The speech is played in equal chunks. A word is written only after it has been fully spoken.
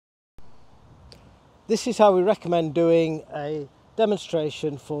This is how we recommend doing a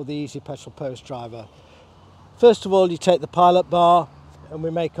demonstration for the easy petrol post driver. First of all, you take the pilot bar and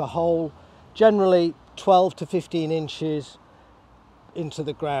we make a hole generally 12 to 15 inches into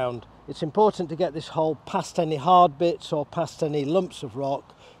the ground. It's important to get this hole past any hard bits or past any lumps of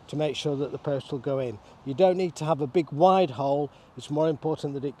rock to make sure that the post will go in. You don't need to have a big wide hole, it's more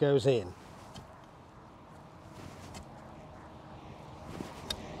important that it goes in.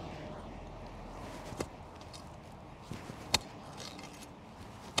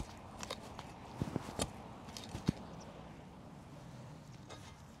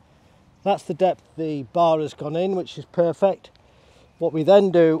 That's the depth the bar has gone in, which is perfect. What we then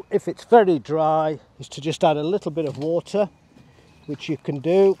do, if it's very dry, is to just add a little bit of water, which you can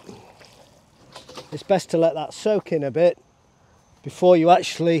do. It's best to let that soak in a bit before you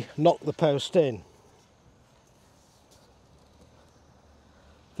actually knock the post in.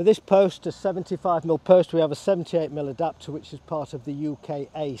 For this post, a 75mm post, we have a 78mm adapter, which is part of the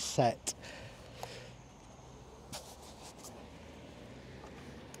UKA set.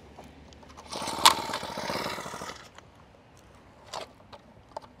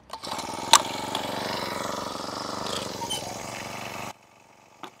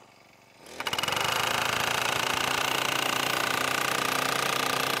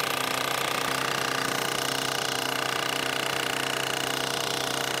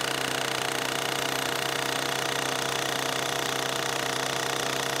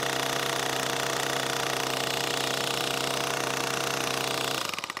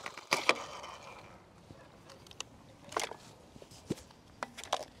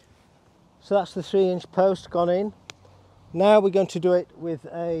 So that's the 3-inch post gone in. Now we're going to do it with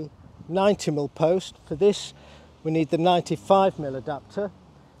a 90mm post. For this we need the 95mm adapter.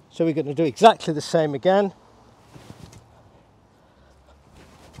 So we're going to do exactly the same again.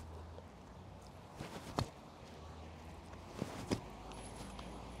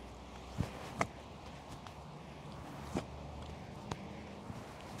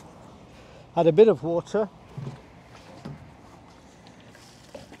 Add a bit of water.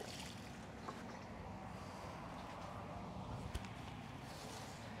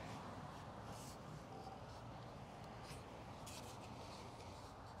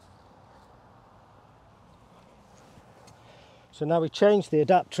 So now we change the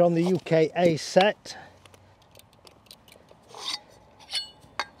adapter on the UKA set.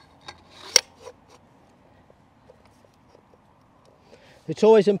 It's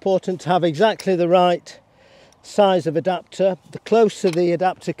always important to have exactly the right size of adapter. The closer the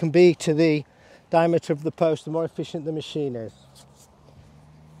adapter can be to the diameter of the post, the more efficient the machine is.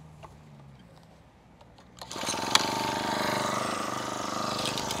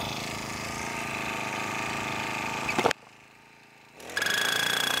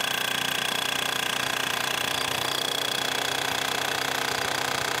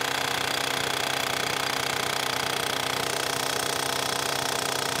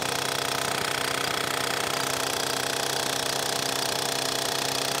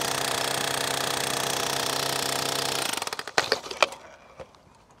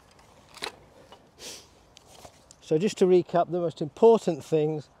 So just to recap, the most important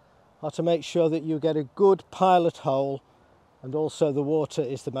things are to make sure that you get a good pilot hole, and also the water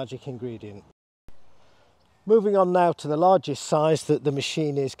is the magic ingredient. Moving on now to the largest size that the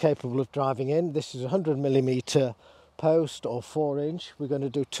machine is capable of driving in. This is a 100mm post or 4-inch. We're going to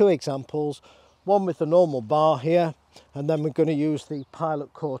do 2 examples, one with the normal bar here, and then we're going to use the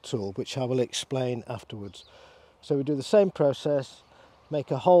pilot core tool, which I will explain afterwards. So we do the same process,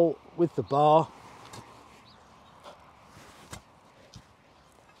 make a hole with the bar,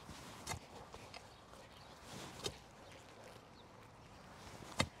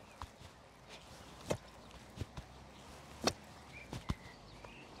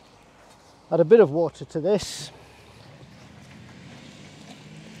 add a bit of water to this.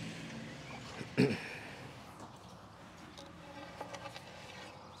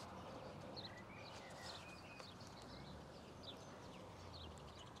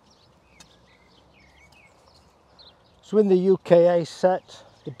 So in the UKA set,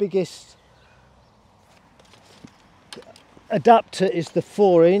 the biggest adapter is the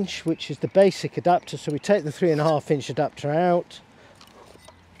 4-inch, which is the basic adapter. So we take the 3.5-inch adapter out.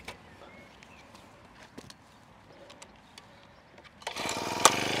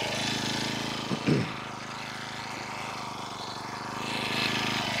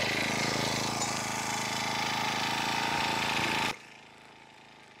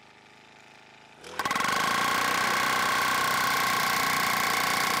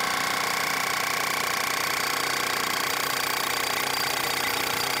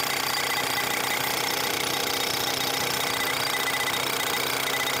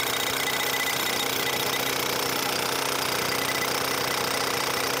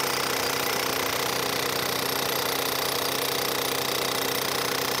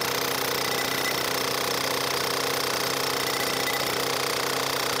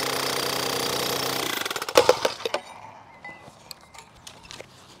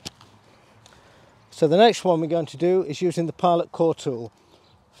 So the next one we're going to do is using the pilot core tool.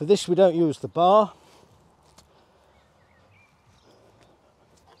 For this we don't use the bar.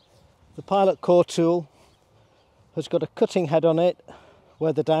 The pilot core tool has got a cutting head on it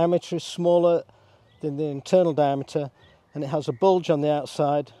where the diameter is smaller than the internal diameter, and it has a bulge on the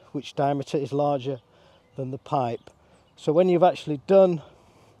outside which diameter is larger than the pipe. So when you've actually done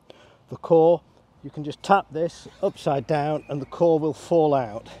the core, you can just tap this upside down and the core will fall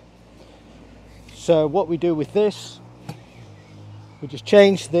out. So what we do with this, we just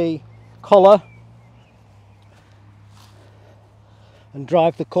change the collar and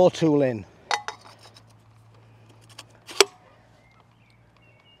drive the core tool in.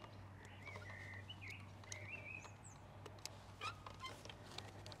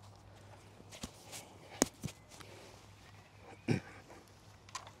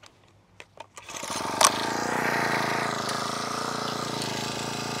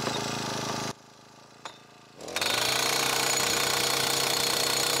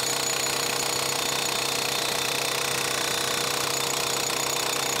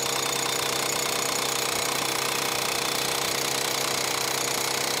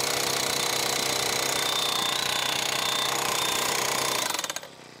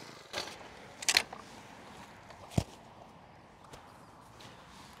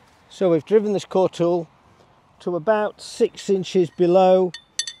 So we've driven this core tool to about 6 inches below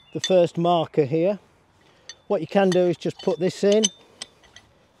the first marker here. What you can do is just put this in,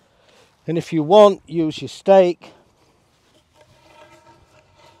 and if you want, use your stake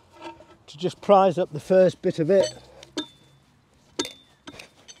to just prise up the first bit of it.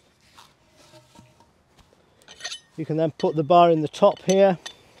 You can then put the bar in the top here,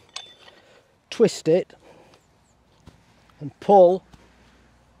 twist it and pull.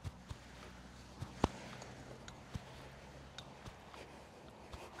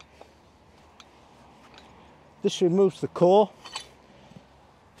 This removes the core.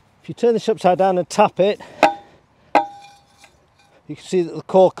 If you turn this upside down and tap it, you can see that the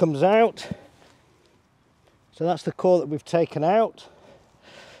core comes out. So that's the core that we've taken out.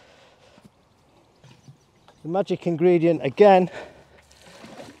 The magic ingredient again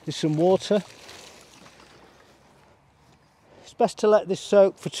is some water. It's best to let this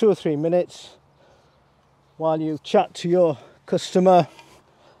soak for 2 or 3 minutes while you chat to your customer.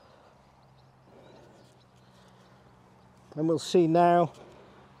 And we'll see now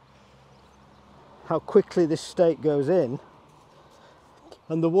how quickly this stake goes in,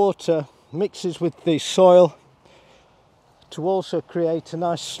 and the water mixes with the soil to also create a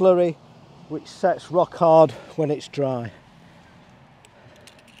nice slurry which sets rock hard when it's dry.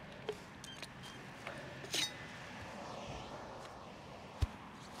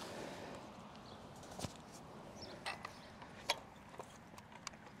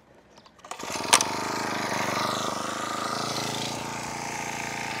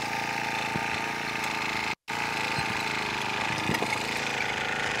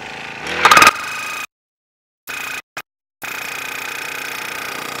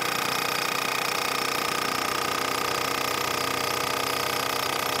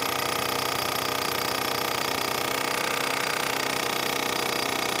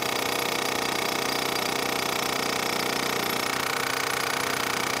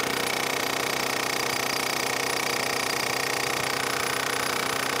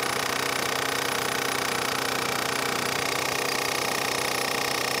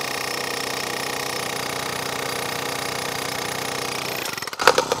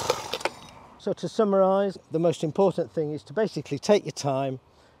 So to summarise, the most important thing is to basically take your time,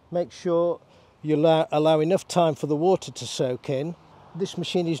 make sure you allow enough time for the water to soak in. This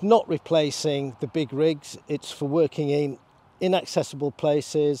machine is not replacing the big rigs, it's for working in inaccessible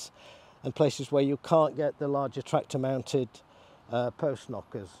places and places where you can't get the larger tractor mounted post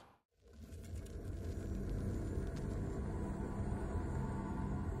knockers.